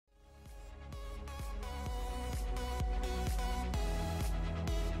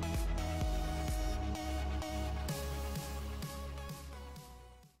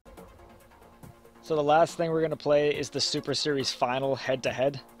So the last thing we're gonna play is the Super Series final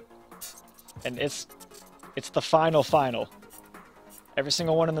head-to-head, and it's the final. Every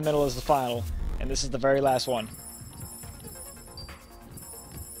single one in the middle is the final, and this is the very last one.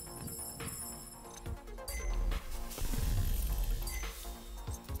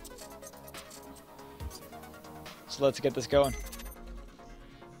 So let's get this going.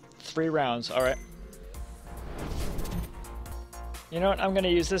 3 rounds, alright. You know what, I'm gonna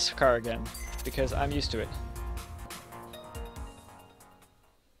use this car again, because I'm used to it.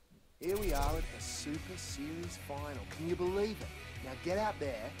 Here we are at the Super Series final. Can you believe it? Now get out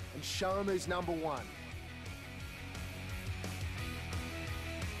there and show them who's number 1.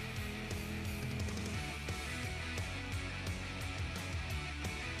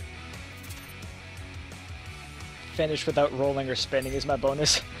 Finish without rolling or spinning is my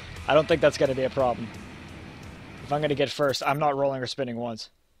bonus. I don't think that's going to be a problem. If I'm going to get first, I'm not rolling or spinning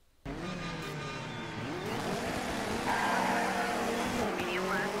once. Medium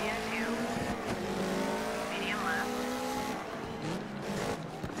left into. Medium left.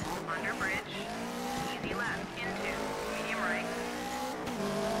 Under bridge. Easy left into. Medium right.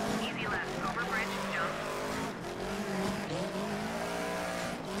 Easy left over bridge. Jump.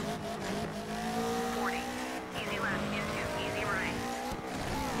 40. Easy left into. Easy right.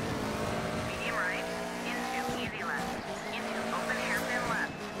 Medium right into. Easy left. Into open hairpin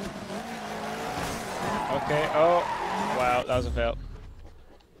left. Okay, oh, wow, that was a fail.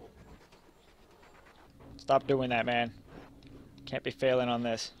 Stop doing that, man. Can't be failing on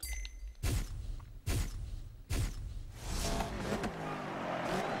this.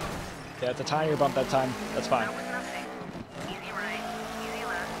 Yeah, it's a tinier bump that time. That's fine. Out with nothing. Easy right. Easy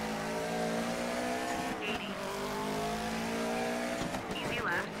left. 80. Easy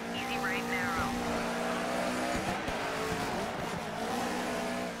left. Easy right narrow.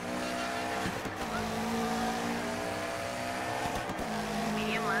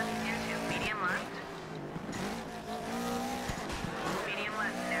 Medium left into. Medium left. Medium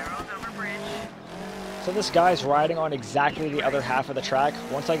left narrows over bridge. So this guy's riding on exactly the other half of the track.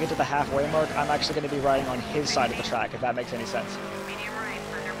 Once I get to the halfway mark, I'm actually going to be riding on his side of the track, if that makes any sense. Medium right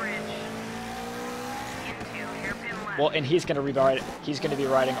under bridge. Into hairpin left. Well, and he's going to be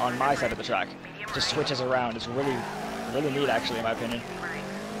riding on my side of the track. Just switches around. It's really neat, actually, in my opinion. Easy right.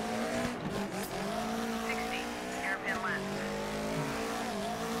 60. Hairpin left.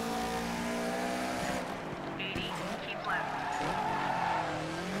 80. Keep left.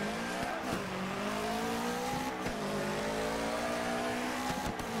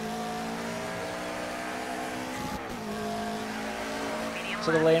 Medium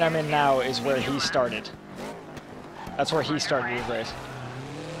So the left lane I'm in into. now is where Medium he left. started. That's where he started his race.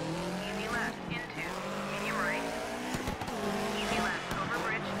 Easy left into. Medium right. Easy left over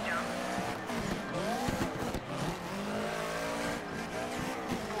bridge. Jump.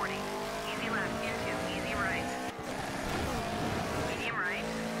 40. Easy left into. Easy right. Medium right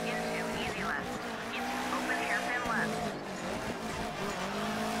into. Easy left. Into open hairpin left.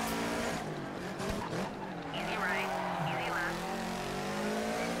 Easy right. Easy left.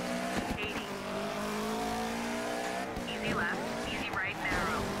 80. Easy left. Easy right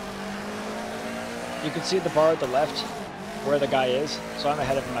narrow. You can see the bar at the left where the guy is, so I'm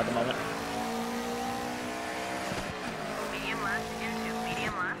ahead of him at the moment. Medium left into.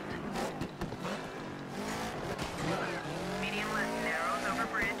 Medium left. Medium left narrows over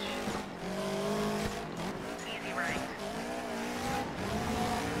bridge. Easy right.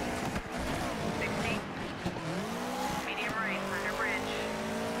 60. Medium right under bridge.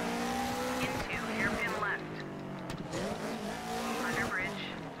 Into hairpin left. Under bridge.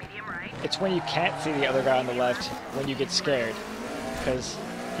 Medium right. It's when you can't see the other guy on the left when you get scared, because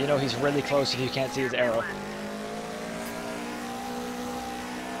you know he's really close if you can't see his arrow.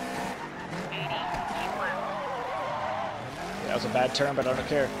 80. Keep left. That was a bad turn, but I don't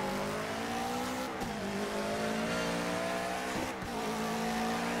care.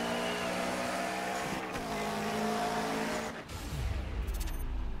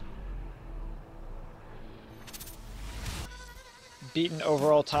 Beaten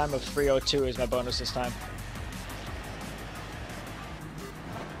overall time of 3:02 is my bonus this time.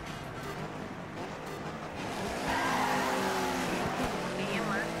 Medium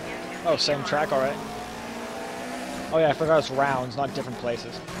left into. Oh, same track, alright. Oh yeah, I forgot it's rounds, not different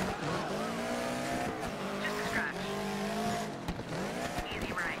places. Just a scratch.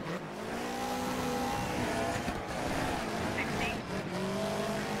 Easy right. 60.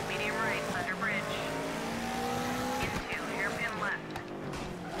 Medium right under bridge. Into hairpin left.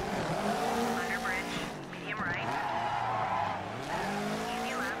 Under bridge. Medium right.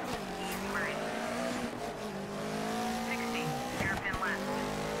 Easy left. Easy right.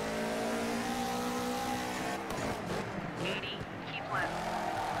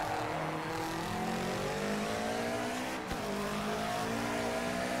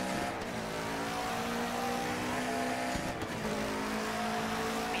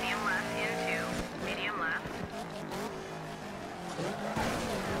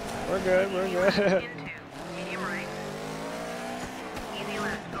 We're good, we're Medium left good. into medium right. Easy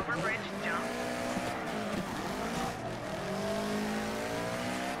left over bridge, jump.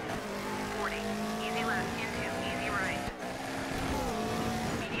 40. Easy left into easy right.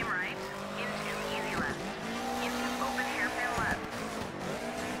 Medium right into easy left. Into open hairpin left.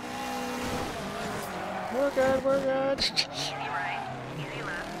 We're good, we're good. Easy right, easy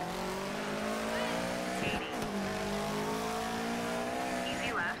left. 80.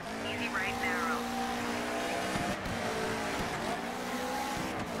 Easy left, easy right, narrow.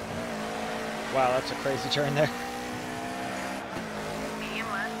 Wow, that's a crazy turn there. Medium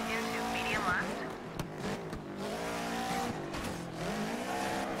left into medium left.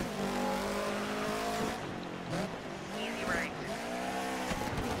 Easy right.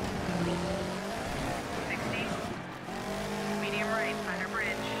 60. Medium right, under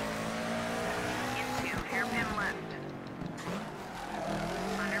bridge. Into hairpin left.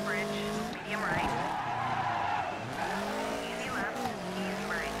 Under bridge, medium right. Easy left, easy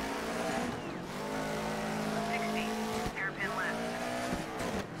right. 60. Hairpin left.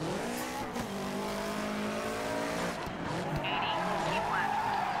 80. Keep left.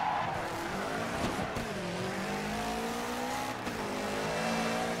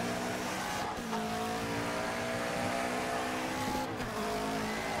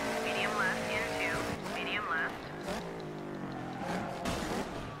 Medium left into medium left.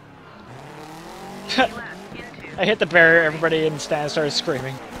 Easy left into I hit the barrier, everybody in the stand started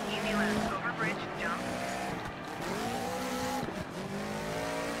screaming. easy left over bridge, jump.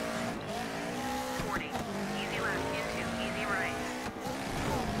 40. Easy left into easy right.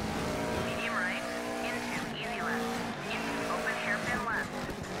 Medium right into easy left. Into open hairpin left.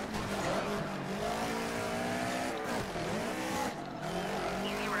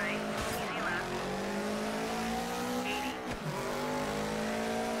 Easy right, easy left. 80.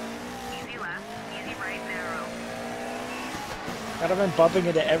 Easy left, easy right, narrow. God, I've been bumping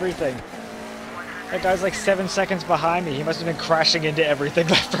into everything. 100. That guy's like 7 seconds behind me. He must have been crashing into everything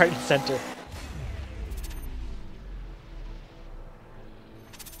left, right, and center.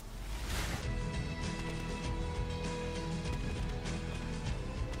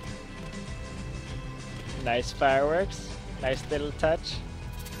 Nice fireworks. Nice little touch.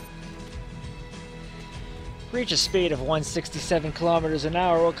 Reach a speed of 167 kilometers an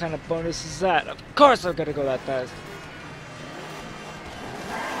hour. What kind of bonus is that? Of course I'm gonna go that fast.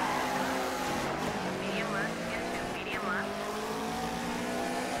 Medium left into medium left.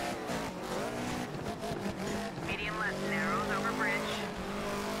 Medium left narrows over bridge.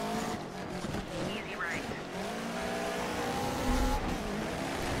 Easy right.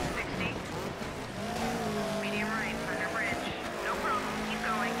 60. Medium right under bridge. No problem. Keep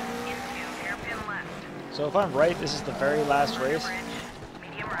going. Into hairpin left. So if I'm right, this is the very last Under race. bridge.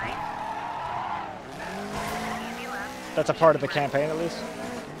 Medium right. Easy left. That's a part of the campaign, at least.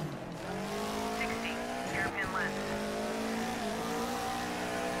 60. Hairpin left.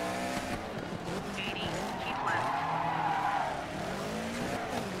 80. Keep left.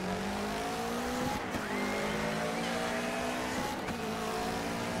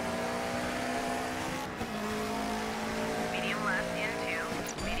 Medium left into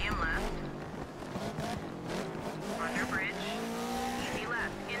medium left. Under bridge. Easy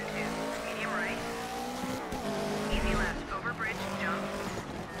left into medium right. Easy left over bridge, jump.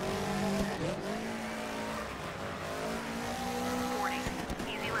 40.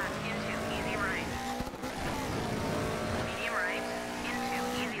 Easy left into easy right. Medium right into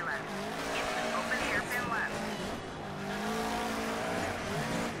easy left. Into open hairpin left.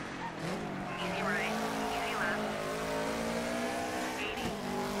 Easy right, easy left. 80.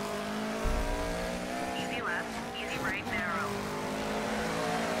 Easy left, easy right, narrow.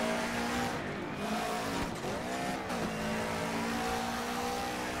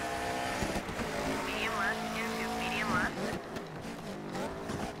 Medium left into medium left.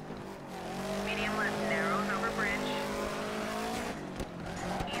 Medium left narrows over bridge.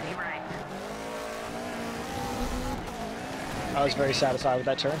 Easy right. I was very satisfied with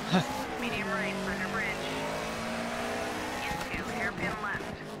that turn. Medium right under bridge. Into hairpin left.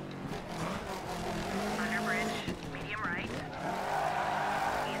 Under bridge. Medium right.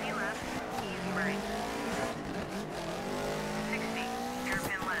 Easy left. Easy right. 60.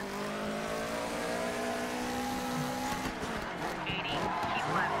 Hairpin left. 80. Keep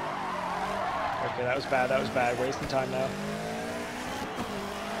left. Okay, that was bad, that was bad. Wasting time now.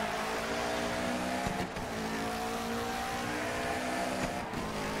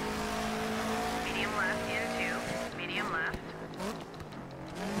 Medium left into medium left.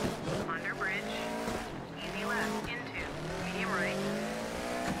 Under bridge. Easy left into medium right.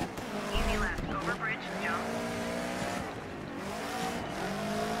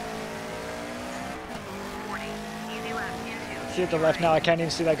 See at the left now, I can't even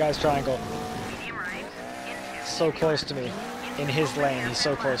see that guy's triangle. Medium right. Into. So easy close left. to me. In Into his open lane, he's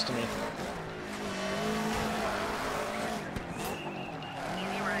so hairpin close left. to me.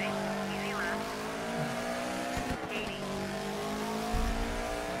 Easy right. Easy left. 80.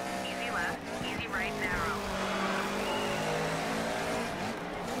 Easy left. Easy right narrow.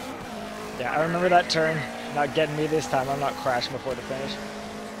 Yeah, I remember that turn. Not getting me this time. I'm not crashing before the finish.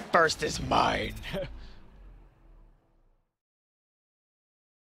 First is mine.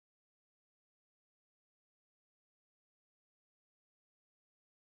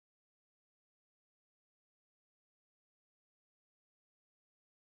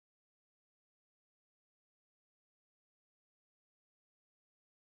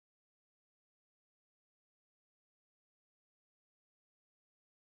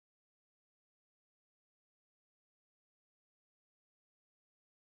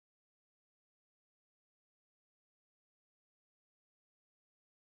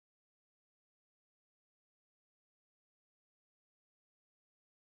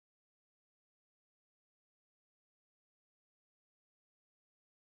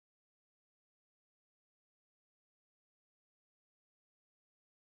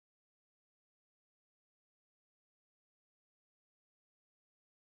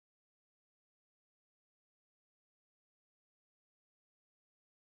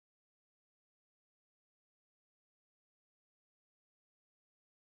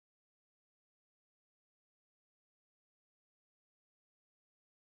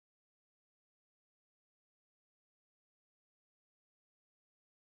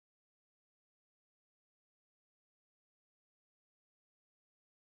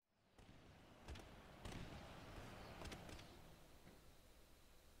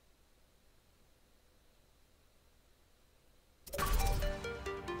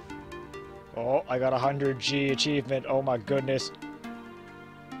 Oh, I got a 100G achievement. Oh my goodness.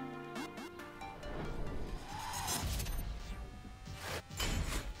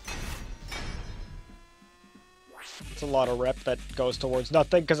 It's a lot of rep that goes towards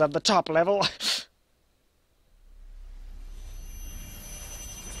nothing because I'm the top level.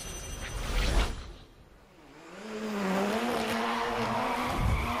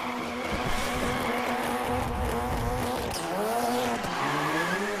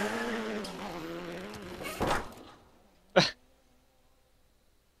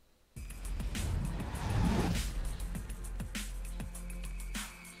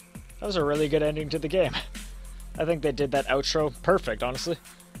 That was a really good ending to the game. I think they did that outro perfect, honestly.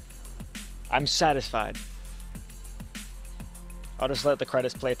 I'm satisfied. I'll just let the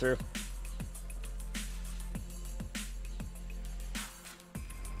credits play through.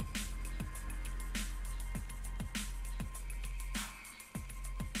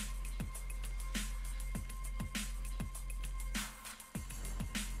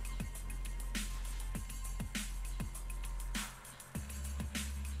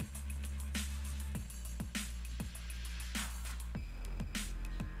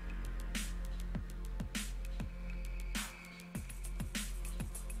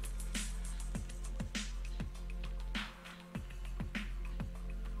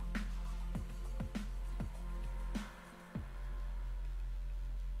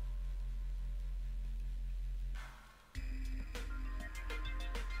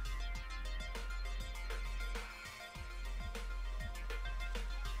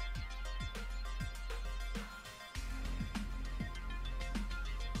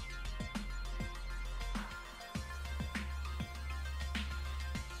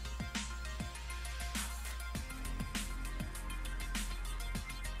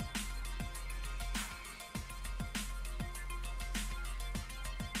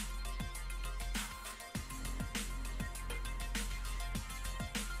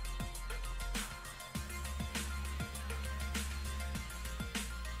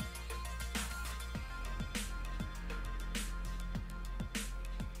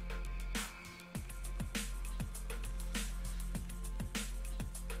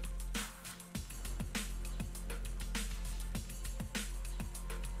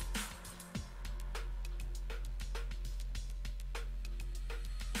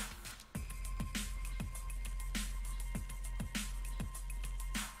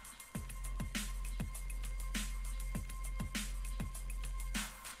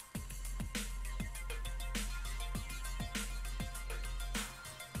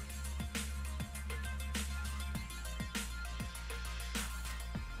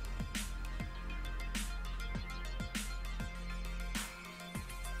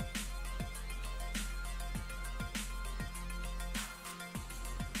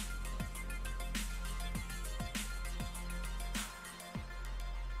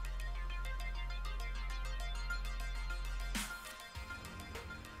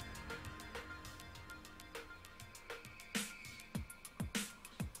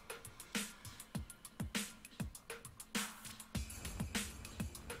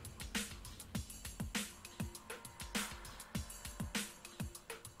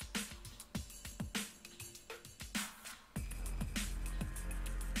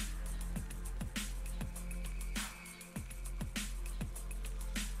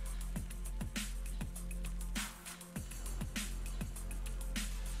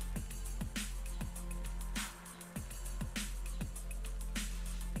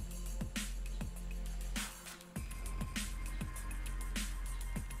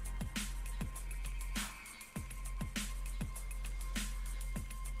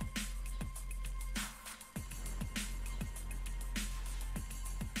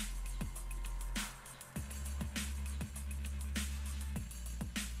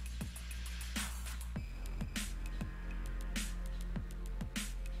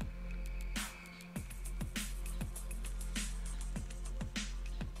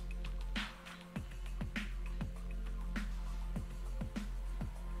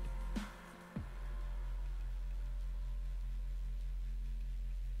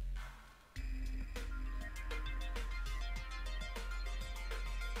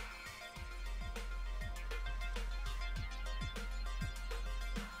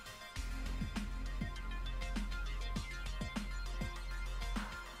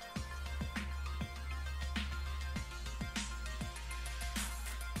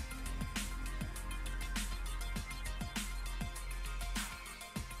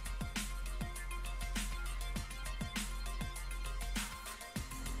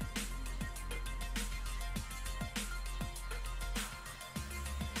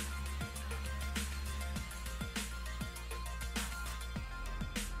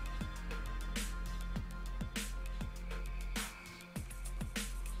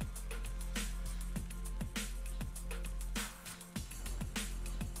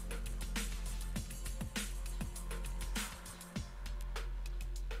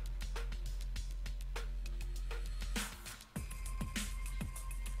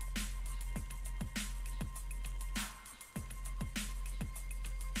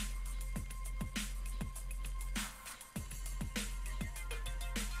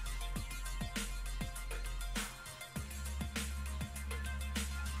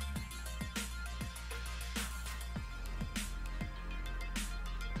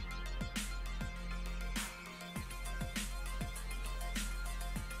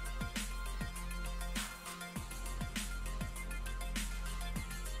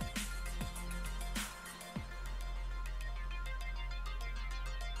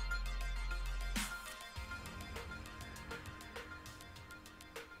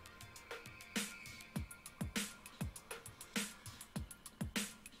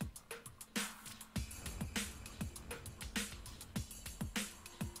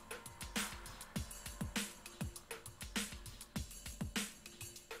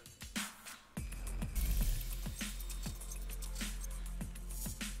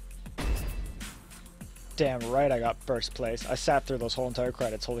 Damn right I got first place. I sat through those whole entire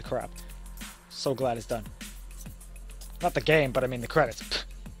credits. Holy crap. So glad it's done. Not the game, but I mean the credits.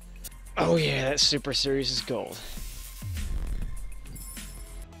 Oh yeah, that Super Series is gold.